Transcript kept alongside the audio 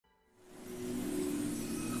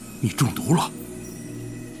你中毒了？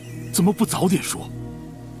怎么不早点说？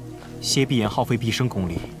邪臂炎耗费毕生功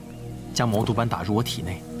力，将毛毒斑打入我体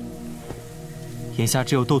内。眼下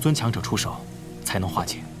只有斗尊强者出手，才能化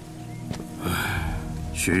解。唉，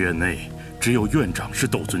学院内只有院长是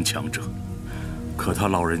斗尊强者，可他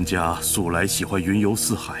老人家素来喜欢云游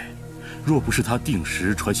四海，若不是他定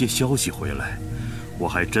时传些消息回来，我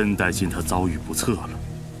还真担心他遭遇不测了。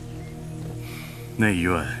内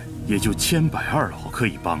院也就千百二老可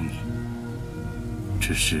以帮你，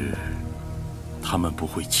只是他们不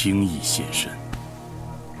会轻易现身。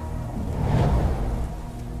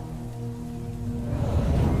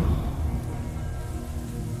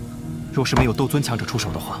若是没有斗尊强者出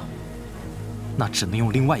手的话，那只能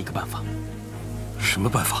用另外一个办法。什么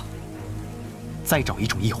办法？再找一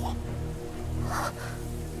种异火。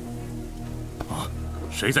啊！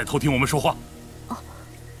谁在偷听我们说话？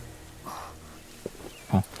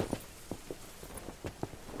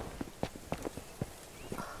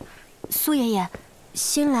苏爷爷，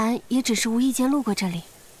新兰也只是无意间路过这里。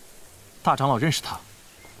大长老认识他？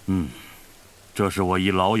这是我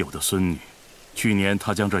一老友的孙女。去年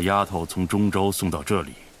他将这丫头从中州送到这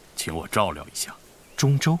里，请我照料一下。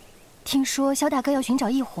中州？听说萧大哥要寻找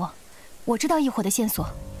异火，我知道异火的线索。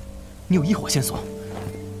你有异火线索，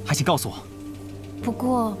还请告诉我。不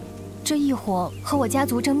过，这异火和我家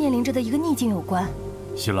族正面临着的一个逆境有关。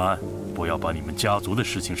西兰，不要把你们家族的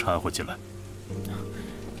事情掺和进来。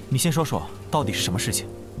你先说说到底是什么事情，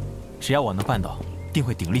只要我能办到，定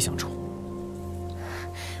会鼎力相助。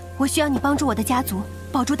我需要你帮助我的家族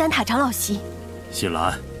保住丹塔长老席。西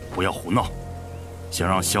兰，不要胡闹！想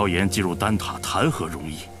让萧炎进入丹塔谈何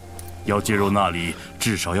容易？要进入那里，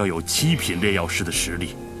至少要有7品炼药师的实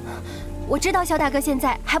力。我知道萧大哥现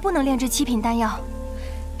在还不能炼制7品丹药，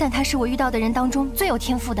但他是我遇到的人当中最有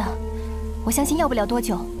天赋的。我相信要不了多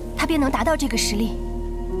久，他便能达到这个实力。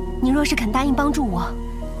你若是肯答应帮助我，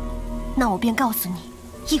那我便告诉你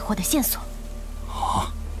异火的线索。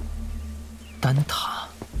啊！丹塔，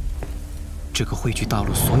这个汇聚大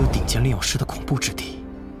陆所有顶尖炼药师的恐怖之地，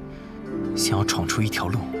想要闯出一条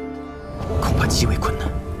路，恐怕极为困难。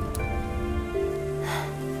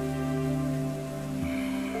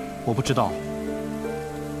我不知道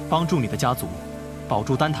帮助你的家族保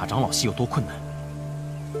住丹塔长老席有多困难，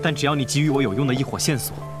但只要你给予我有用的异火线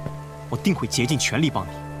索，我定会竭尽全力帮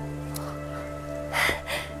你。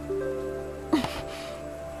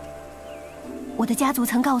我的家族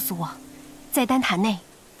曾告诉我，在丹塔内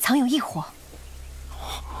藏有异火。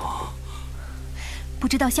不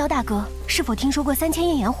知道萧大哥是否听说过3000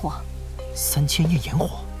焰炎火？3000焰炎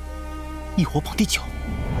火，异火榜第9。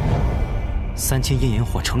3000焰炎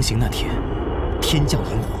火成型那天，天降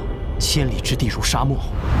萤火，千里之地如沙漠。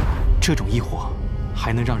这种异火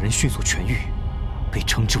还能让人迅速痊愈，被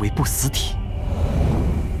称之为不死体。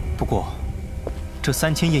不过，这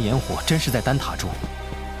3000焰炎火真是在丹塔中，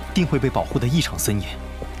定会被保护得异常森严。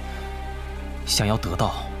想要得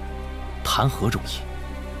到，谈何容易？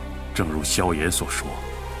正如萧炎所说，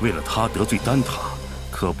为了他得罪丹塔，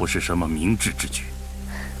可不是什么明智之举。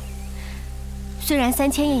虽然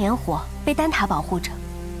3000焰炎火被丹塔保护着，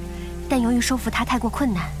但由于收服它太过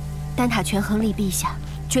困难，丹塔权衡利弊下，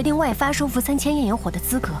决定外发收服3000焰炎火的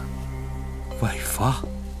资格。外发？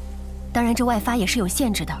当然，这外发也是有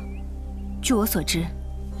限制的。据我所知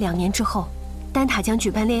，2年之后，丹塔将举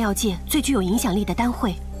办炼药界最具有影响力的丹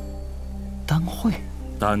会。丹会？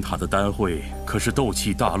丹塔的丹会可是斗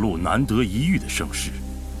气大陆难得一遇的盛事。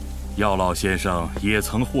药老先生也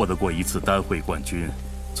曾获得过一次丹会冠军，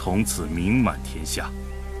从此名满天下。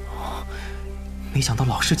哦，没想到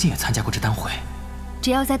老师竟也参加过这丹会。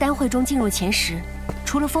只要在丹会中进入前10，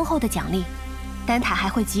除了丰厚的奖励，丹塔还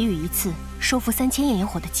会给予一次收服3000焰炎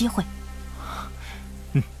火的机会。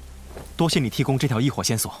多谢你提供这条异火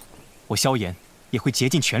线索，我萧炎也会竭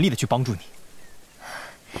尽全力的去帮助你。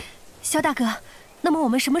萧大哥，那么我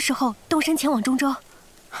们什么时候动身前往中州？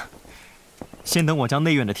先等我将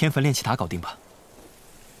内院的天焚炼气塔搞定吧。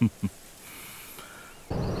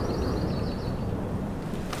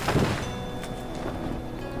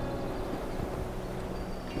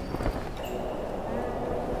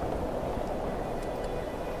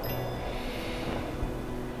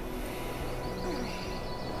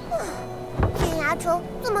天涯城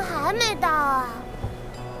怎么还没到啊？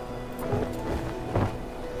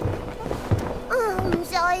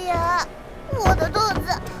萧炎，我的肚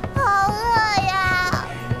子好饿呀！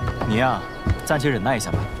你呀，暂且忍耐一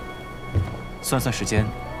下吧。算算时间，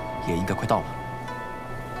也应该快到了。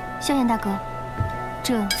萧炎大哥，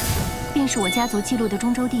这便是我家族记录的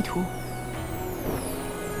中州地图。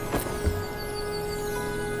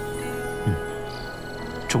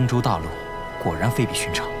中州大陆果然非比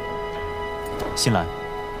寻常。新兰，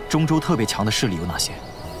中州特别强的势力有哪些？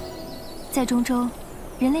在中州，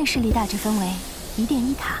人类势力大致分为一殿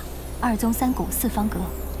一塔、二宗三谷四方阁，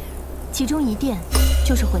其中一殿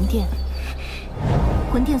就是魂殿。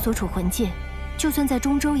魂殿所处魂界，就算在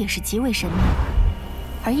中州也是极为神秘，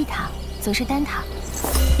而一塔则是丹塔，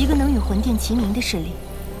一个能与魂殿齐名的势力。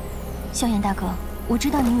萧炎大哥，我知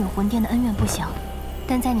道您与魂殿的恩怨不小，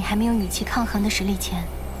但在你还没有与其抗衡的实力前，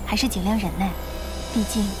还是尽量忍耐。毕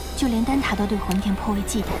竟，就连丹塔都对魂殿颇为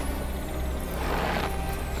忌惮。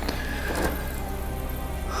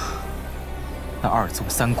那二宗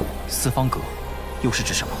三谷四方阁，又是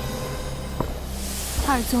指什么？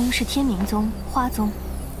二宗是天明宗、花宗，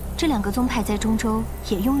这两个宗派在中州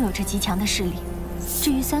也拥有着极强的势力。至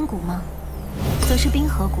于三谷嘛，则是冰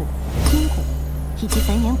河谷、阴谷以及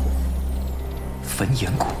焚炎谷。焚炎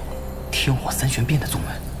谷，天火三玄变的宗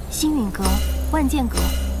门。星陨阁、万剑阁、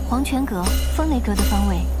黄泉阁、风雷阁的方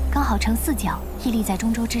位刚好呈四角，屹立在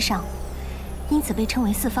中州之上，因此被称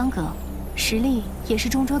为四方阁，实力也是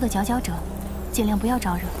中州的佼佼者，尽量不要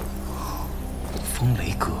招惹。风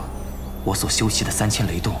雷阁，我所修习的3000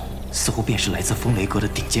雷动，似乎便是来自风雷阁的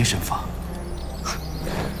顶尖身法。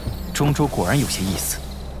中州果然有些意思。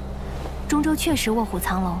中州确实卧虎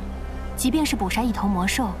藏龙，即便是捕杀一头魔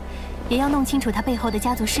兽，也要弄清楚它背后的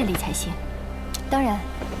家族势力才行。当然，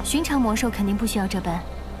寻常魔兽肯定不需要这般，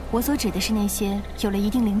我所指的是那些有了一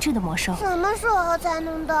定灵智的魔兽。什么时候才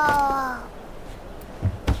能到啊？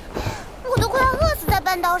我都快要饿死在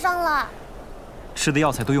半道上了。吃的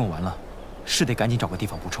药材都用完了，是得赶紧找个地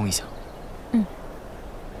方补充一下。嗯。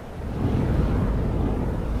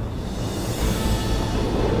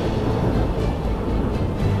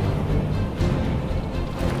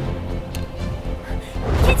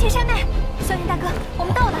天启山脉，萧炎大哥，我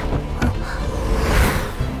们到了。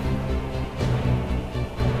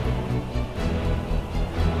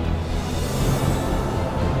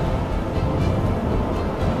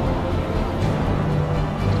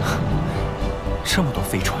这么多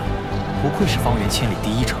飞船，不愧是方圆千里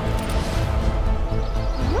第一城。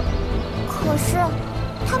可是，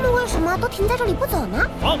他们为什么都停在这里不走呢？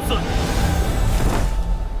放肆！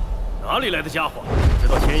哪里来的家伙？知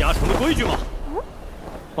道天涯城的规矩吗？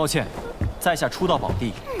抱歉，在下初到宝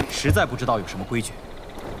地，实在不知道有什么规矩。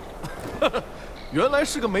原来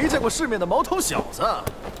是个没见过世面的毛头小子，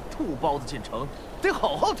土包子进城，得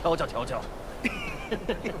好好调教调教。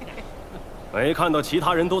没看到其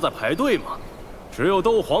他人都在排队吗？只有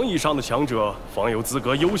斗皇以上的强者方有资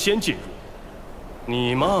格优先进入。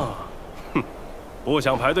你嘛，哼，不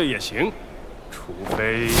想排队也行，除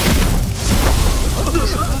非……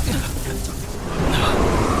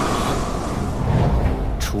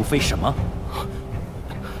除非什么？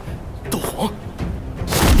斗皇。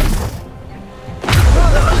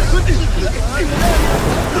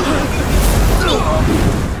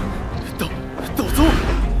斗宗。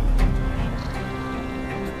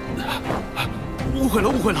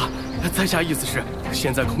误会了，在下意思是，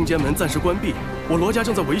现在空间门暂时关闭，我罗家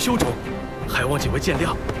正在维修中，还望几位见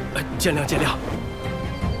谅，见谅。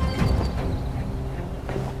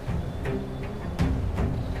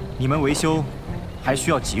你们维修还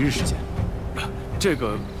需要几日时间？这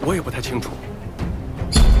个我也不太清楚。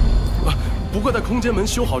不过在空间门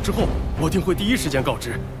修好之后，我定会第一时间告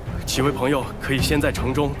知。几位朋友可以先在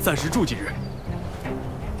城中暂时住几日。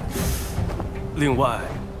另外，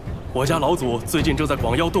我家老祖最近正在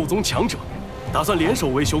广邀斗宗强者，打算联手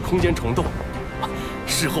维修空间虫洞，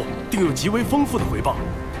事后定有极为丰富的回报。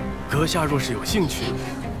阁下若是有兴趣，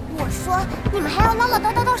我说你们还要唠唠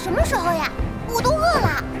叨叨到什么时候呀？我都饿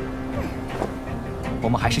了。我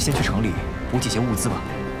们还是先去城里补几些物资吧。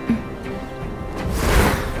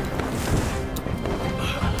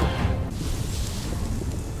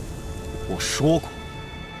我说过，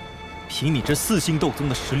凭你这4星斗宗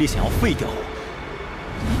的实力，想要废掉我，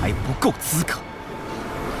还不够资格。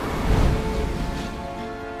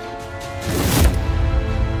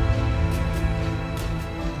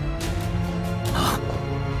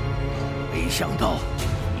没想到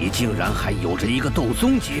你竟然还有着一个斗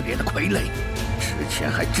宗级别的傀儡，之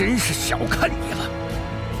前还真是小看你了。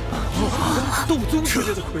斗宗级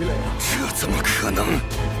别的傀儡啊！这怎么可能？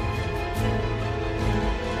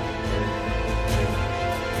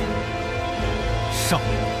上！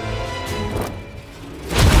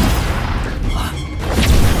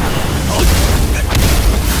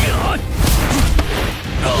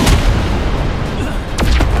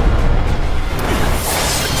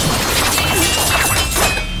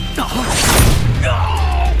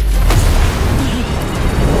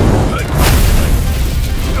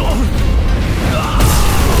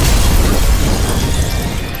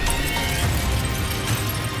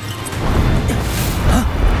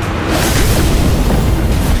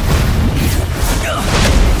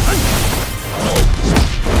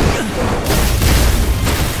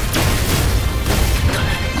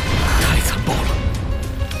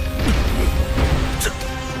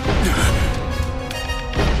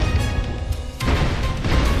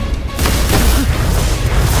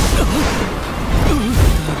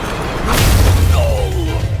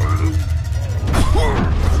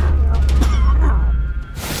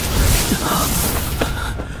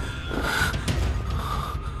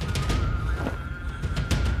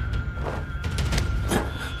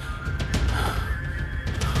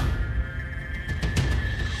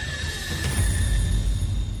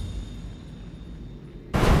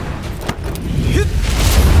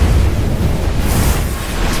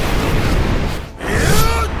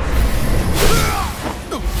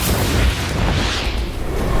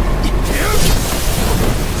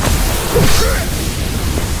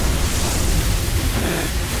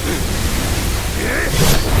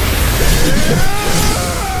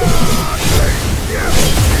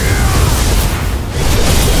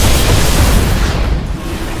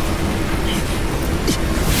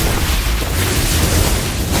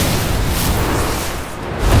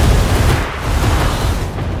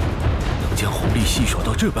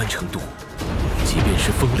这般程度，即便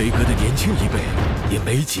是风雷阁的年轻一辈，也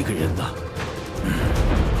没几个人了。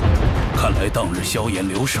看来当日萧炎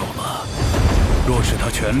留手了。若是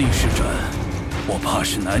他全力施展，我怕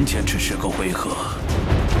是难坚持10个回合。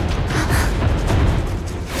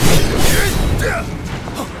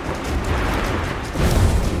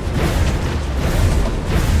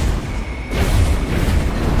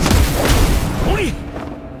狐狸，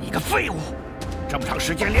你个废物！这么长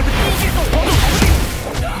时间连个低阶斗皇都搞不定。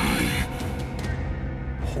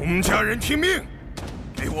洪家人听命，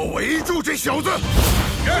给我围住这小子！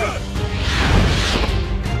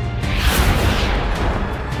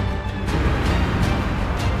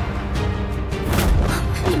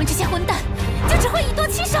你们这些混蛋，就只会以多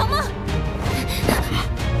欺少吗？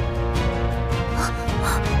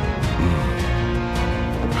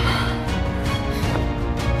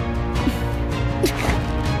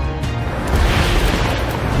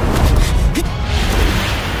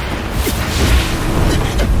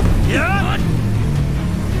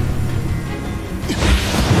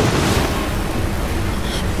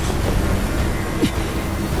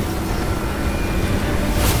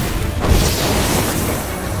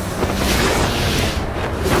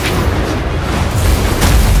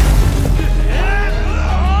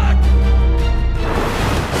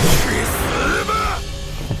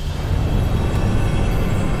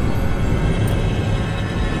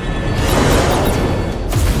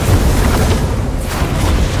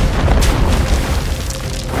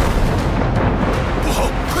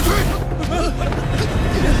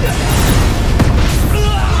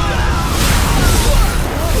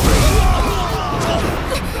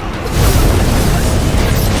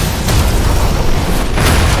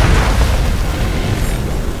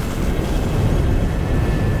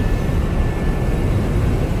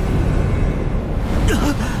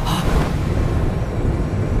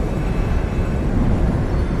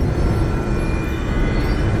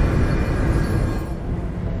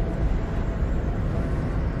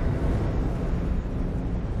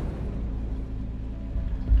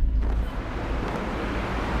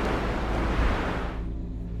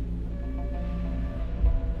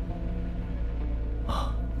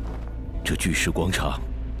这巨石广场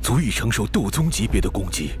足以承受斗宗级别的攻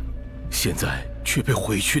击，现在却被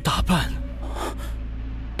毁去大半。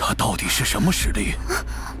他到底是什么实力？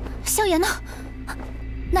萧炎呢？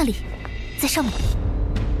那里，在上面。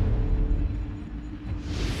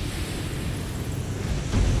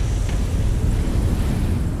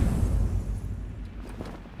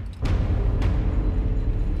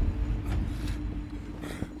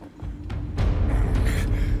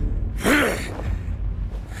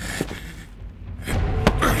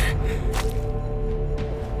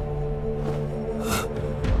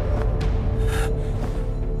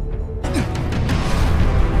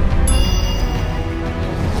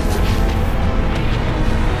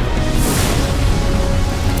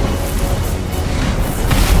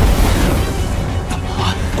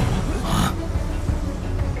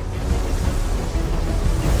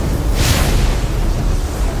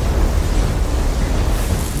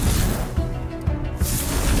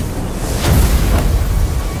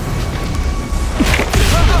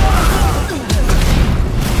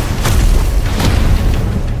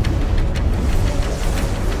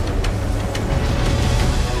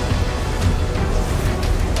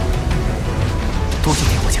多谢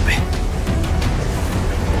天火前辈。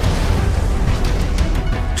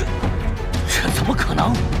这怎么可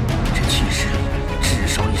能？这气势至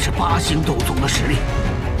少也是8星斗宗的实力，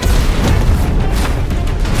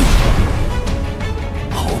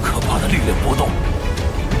好可怕的力量波动！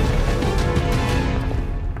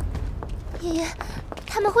爷爷，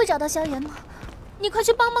他们会找到萧炎吗？你快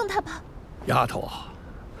去帮帮他吧。丫头啊，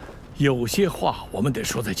有些话我们得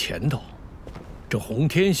说在前头。这洪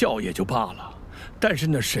天笑也就罢了，但是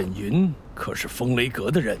那沈云可是风雷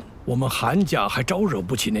阁的人，我们韩家还招惹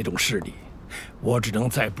不起那种势力。我只能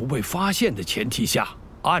在不被发现的前提下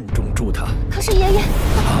暗中助他。可是爷爷，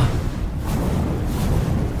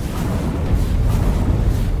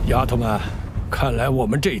丫头们，看来我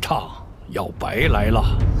们这趟要白来了。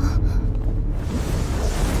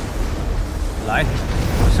来，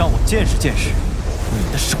让我见识见识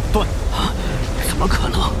你的手段。怎么可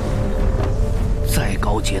能？再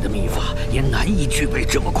高阶的秘法也难以具备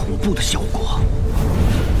这么恐怖的效果。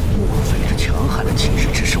莫非这强悍的气势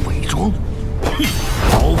只是伪装？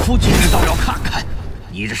老夫今日倒要看看，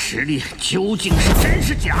你这实力究竟是真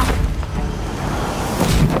是假。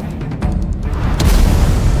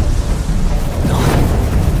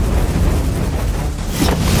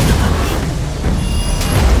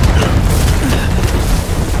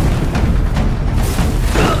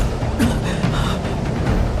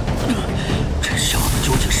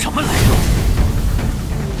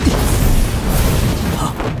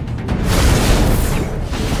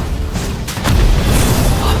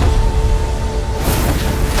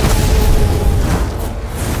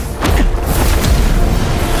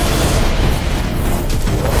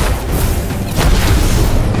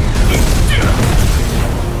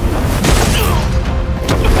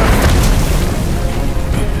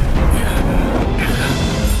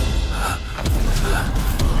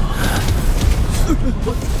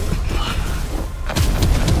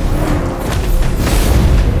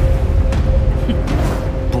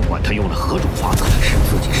他用了何种法子使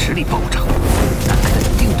自己实力暴涨，那肯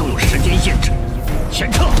定都有时间限制。先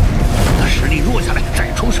撤，等他实力弱下来再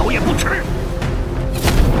出手也不迟。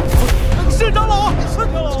沈长老，沈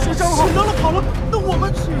长老，沈长老跑了，那我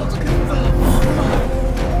们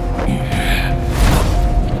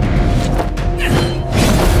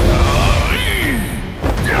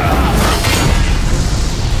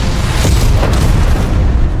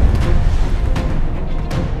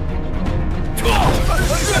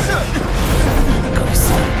该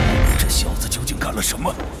死！这小子究竟干了什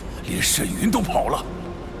么？连沈云都跑了。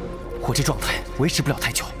我这状态维持不了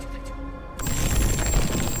太久，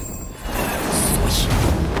所以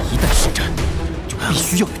一旦实战，就必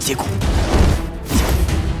须要有结果。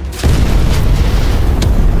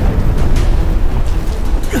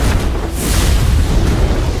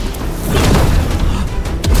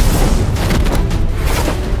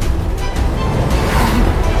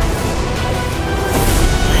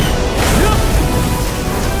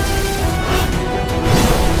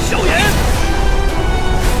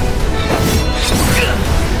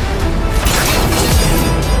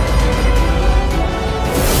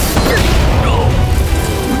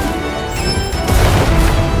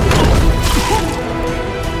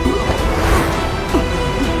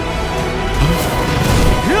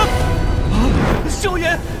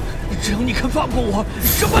只要你肯放过我，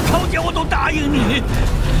什么条件我都答应你。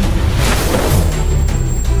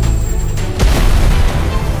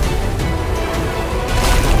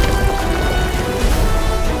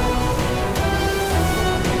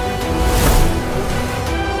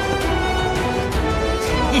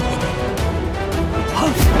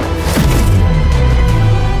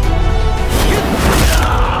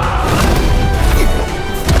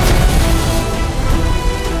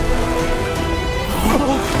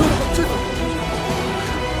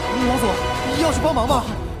帮忙吧！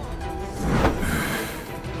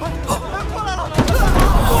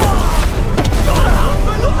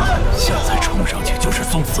现在冲上去就是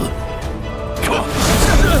送死！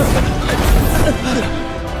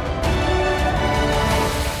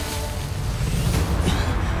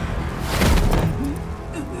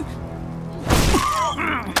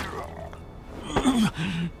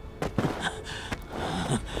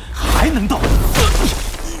还能动？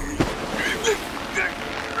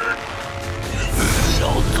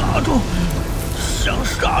想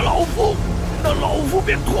杀老夫，那老夫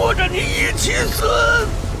便拖着你一起死！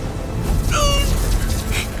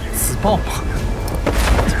自爆吗？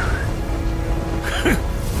哼，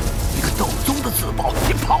一个斗宗的自爆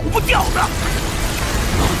也跑不掉的！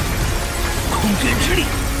空间之力，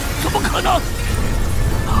怎么可能？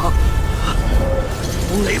啊！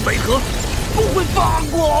风雷为何不会发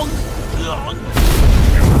光？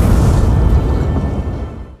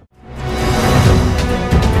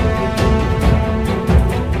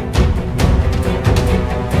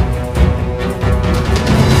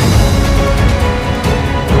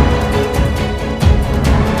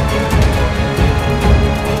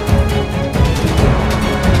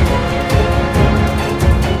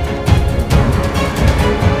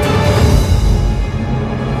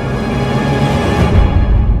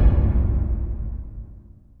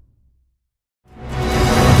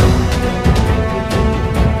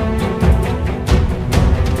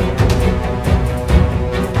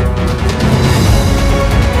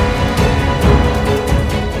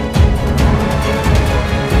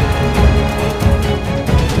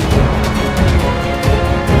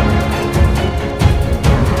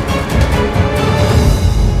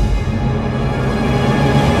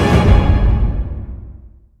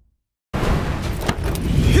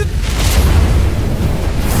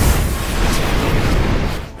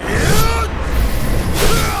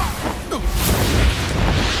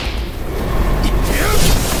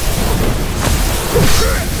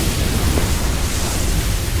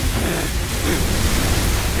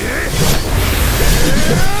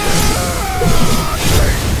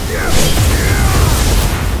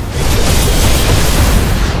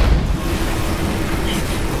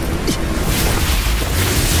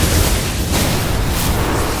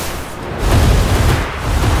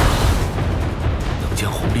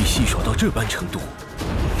这般程度，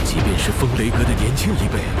即便是风雷阁的年轻一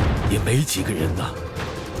辈，也没几个人呢。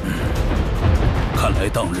看来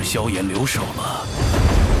当日萧炎留手了。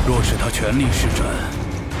若是他全力施展，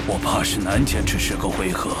我怕是难坚持10个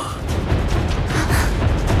回合。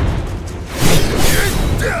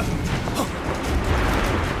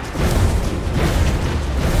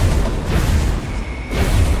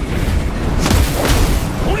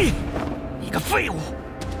狐狸，你个废物！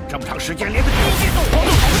这么长时间连个低阶斗皇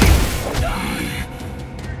都搞不定。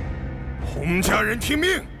洪家人听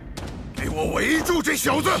命，给我围住这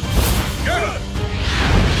小子！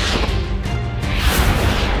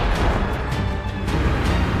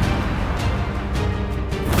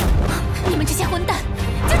你们这些混蛋，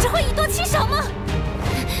就只会以多欺少吗？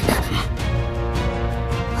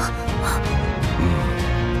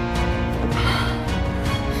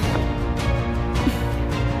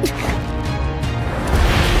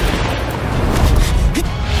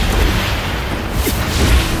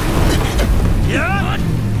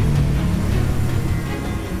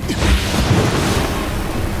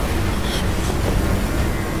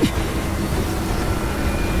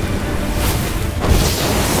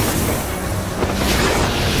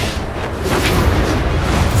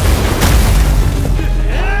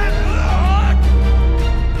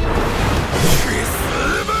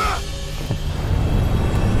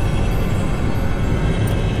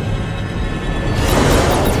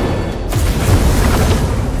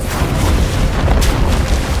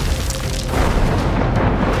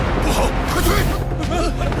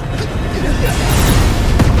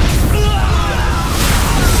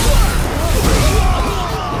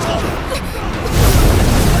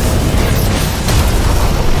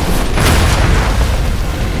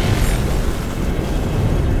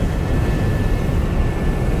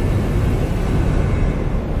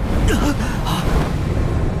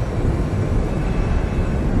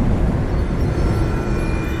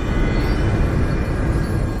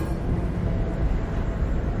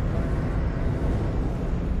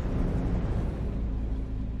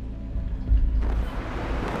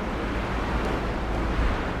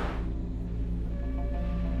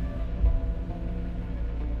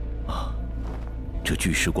这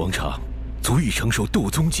巨石广场足以承受斗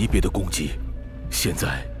宗级别的攻击，现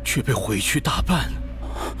在却被毁去大半。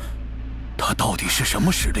他到底是什么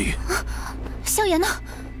实力？萧炎呢？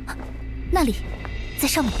那里，在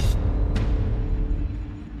上面。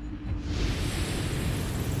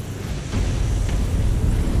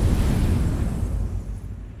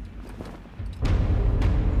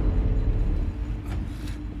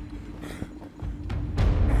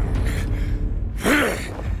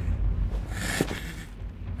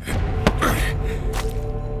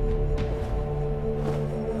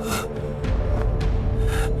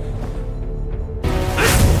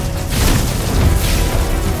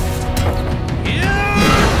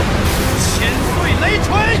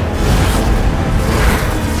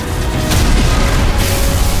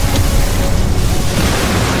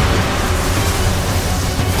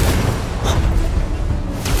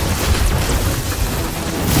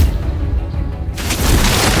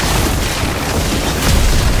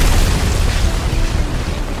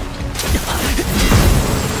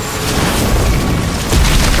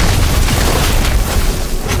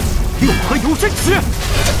真耻！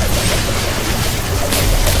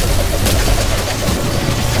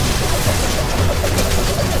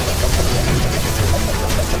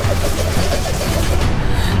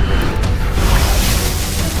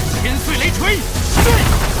天碎雷锤，对！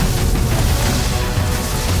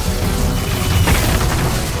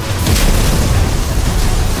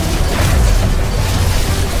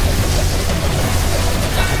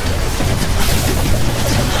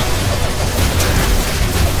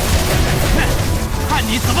看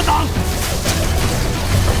你怎么挡！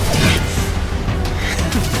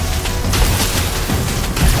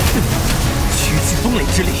区区风雷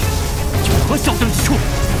之力，有何嚣张之处？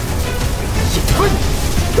引吞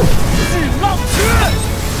巨浪诀！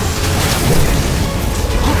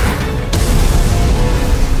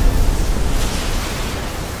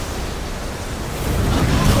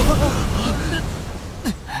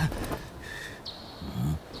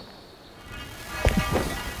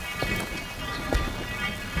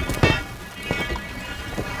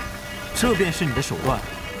这便是你的手段，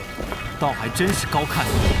倒还真是高看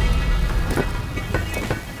你。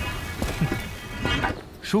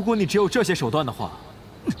如果你只有这些手段的话，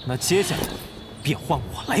那接下来便换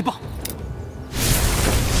我来吧。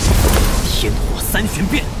天火三玄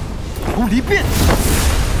变，琉璃变。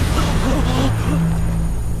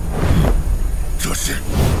这是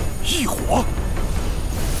异火，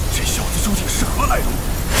这小子究竟是何来路？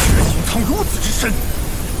居然隐藏如此之深！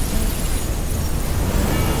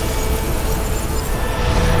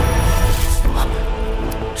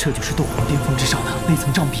这就是斗皇巅峰之上的那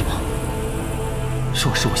层障壁吗？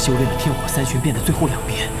若是我修炼了天火三玄变的最后2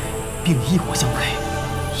遍，并以异火相配，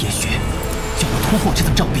也许就能突破这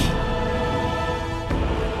层障壁。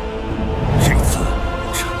这次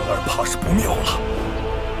辰儿怕是不妙了。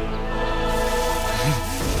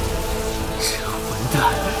这混蛋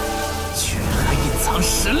居然还隐藏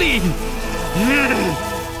实力！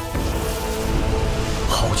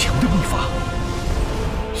好强的秘法！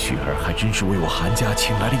雪儿还真是为我韩家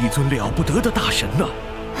请来了一尊了不得的大神呢。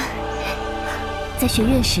在学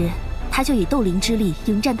院时，他就以斗灵之力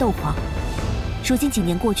迎战斗皇。如今几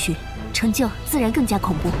年过去，成就自然更加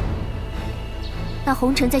恐怖。那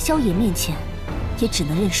红尘在萧炎面前，也只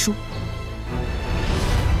能认输。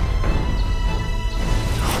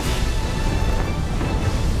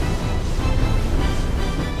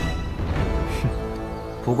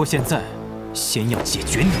不过现在，先要解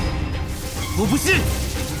决你。我不信，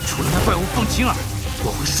除了那怪物凤晴儿，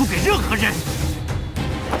我会输给任何人。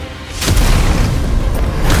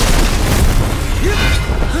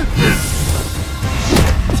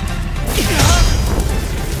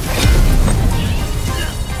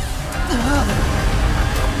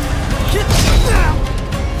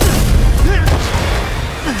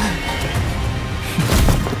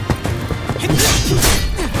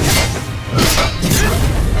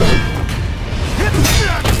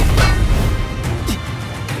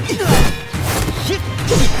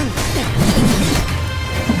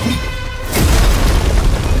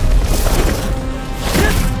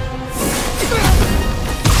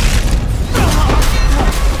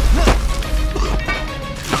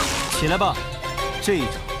起来吧，这一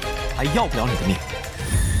场还要不了你的命。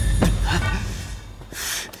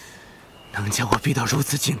能将我逼到如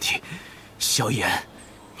此境地，萧炎，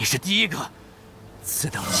你是第一个。此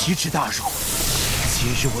等奇耻大辱，今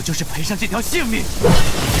日我就是赔上这条性命，要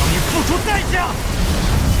你付出代价。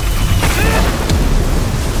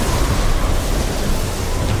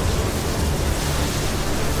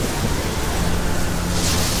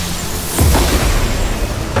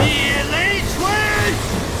灭雷锤，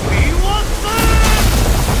与我死！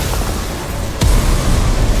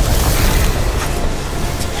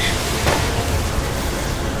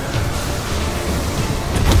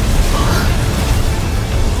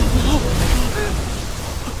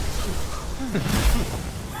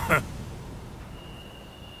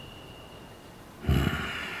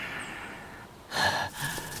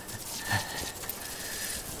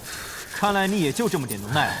看来你也就这么点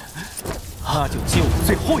能耐了，那就接我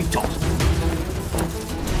最后一招了。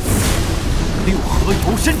六合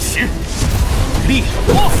游身池，烈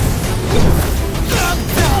火！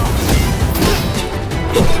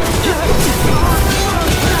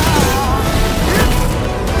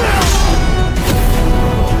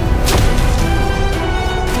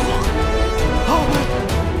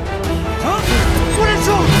不认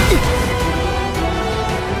输！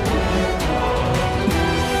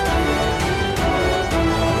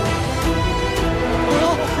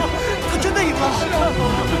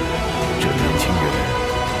这年轻人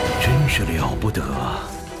真是了不得啊！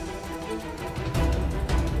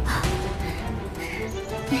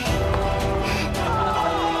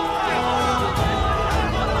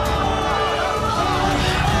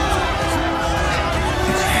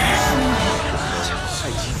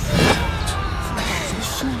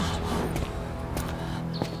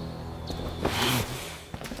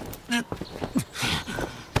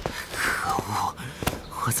可恶！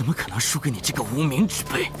我怎么可能输给你这个无名之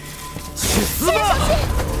辈？去死吧！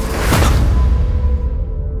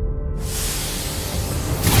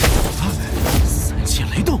三千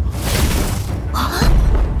雷动！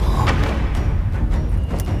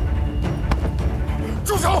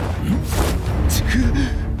住手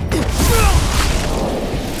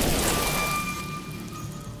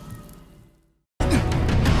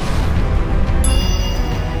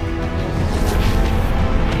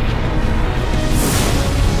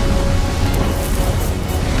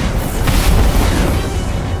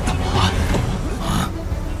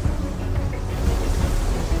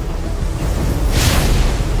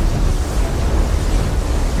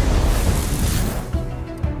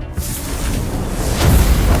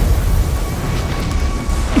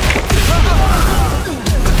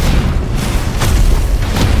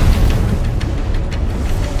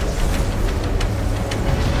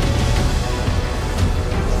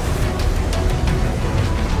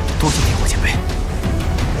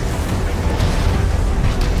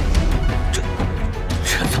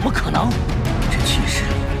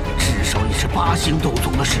！8星斗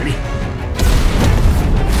宗的实力，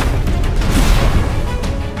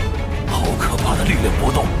好可怕的力量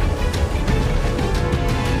波动！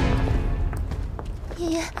爷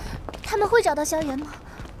爷，他们会找到萧炎吗？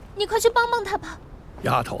你快去帮帮他吧。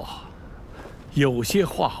丫头啊，有些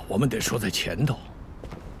话我们得说在前头。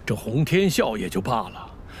这洪天笑也就罢了，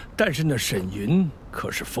但是那沈云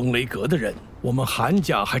可是风雷阁的人，我们韩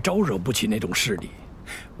家还招惹不起那种势力。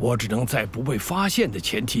我只能在不被发现的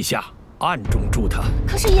前提下暗中助他。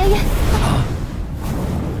可是爷爷，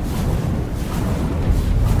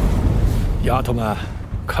丫头们，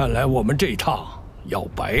看来我们这一趟要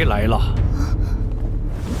白来了。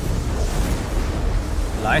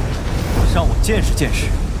来，让我见识见识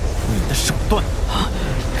你的手段。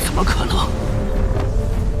怎么可能？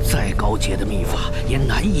再高阶的秘法也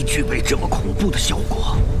难以具备这么恐怖的效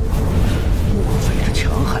果。莫非这强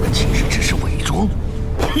悍的气势只是伪装？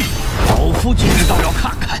老夫今日倒要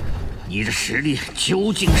看看，你的实力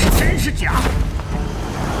究竟是真是假。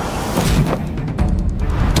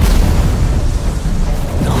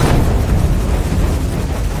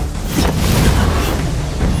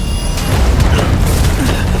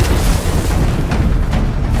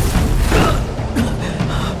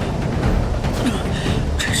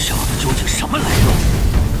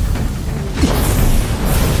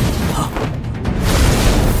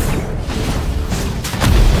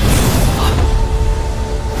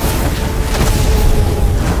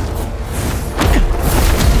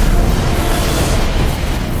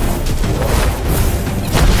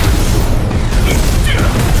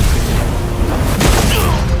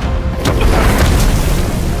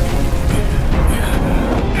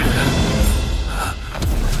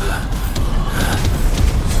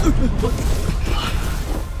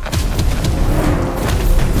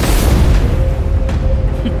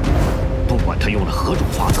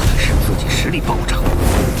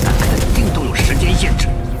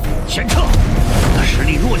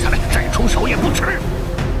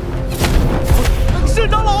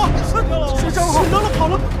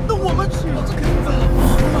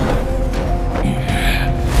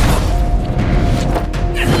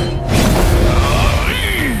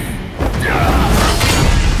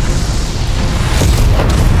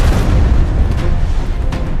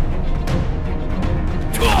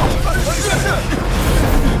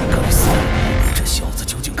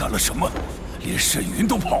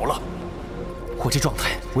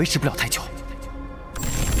维持不了太久，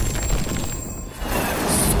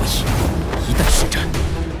所以一旦实战，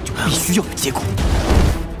就必须要有结果。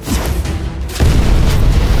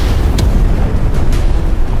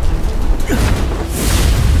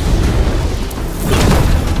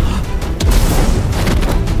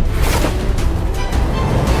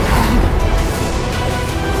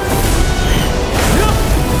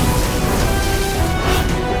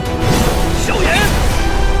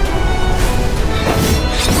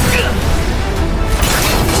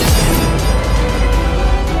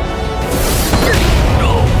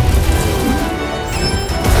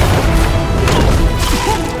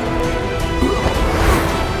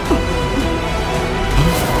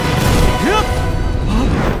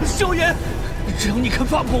只要你肯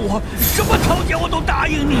放过我，什么条件我都答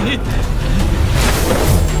应你。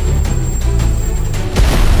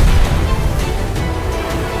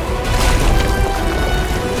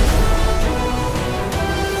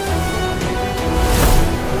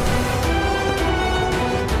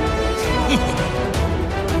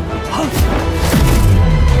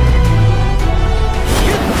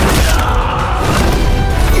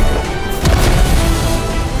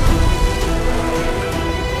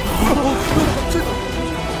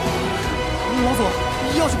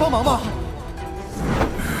帮忙吧！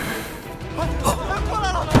过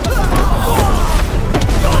来了！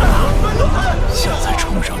现在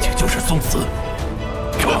冲上去就是送死！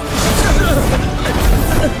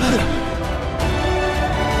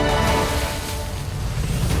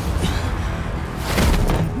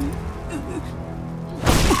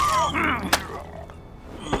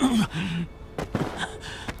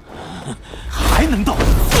还能动？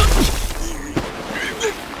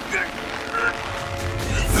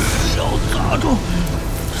打住！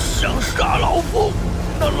想杀老夫，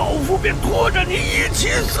那老夫便拖着你一起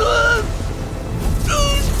死！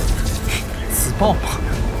自爆吗？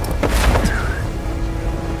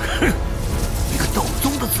哼，一个斗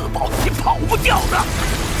宗的自爆，你跑不掉的！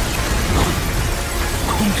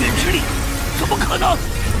空间之力，怎么可能？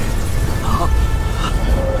啊！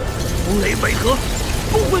风雷为何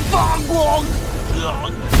不会发光？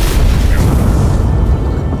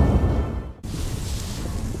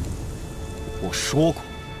我说过，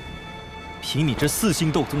凭你这4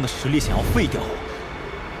星斗宗的实力，想要废掉我，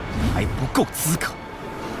还不够资格。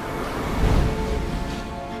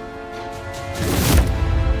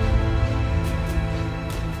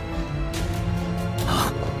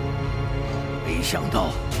啊！没想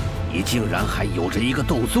到你竟然还有着一个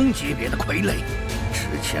斗宗级别的傀儡，之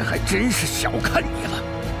前还真是小看你了。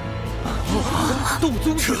斗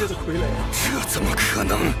宗级别的傀儡啊！这怎么可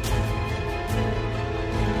能？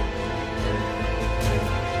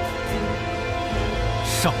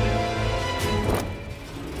上！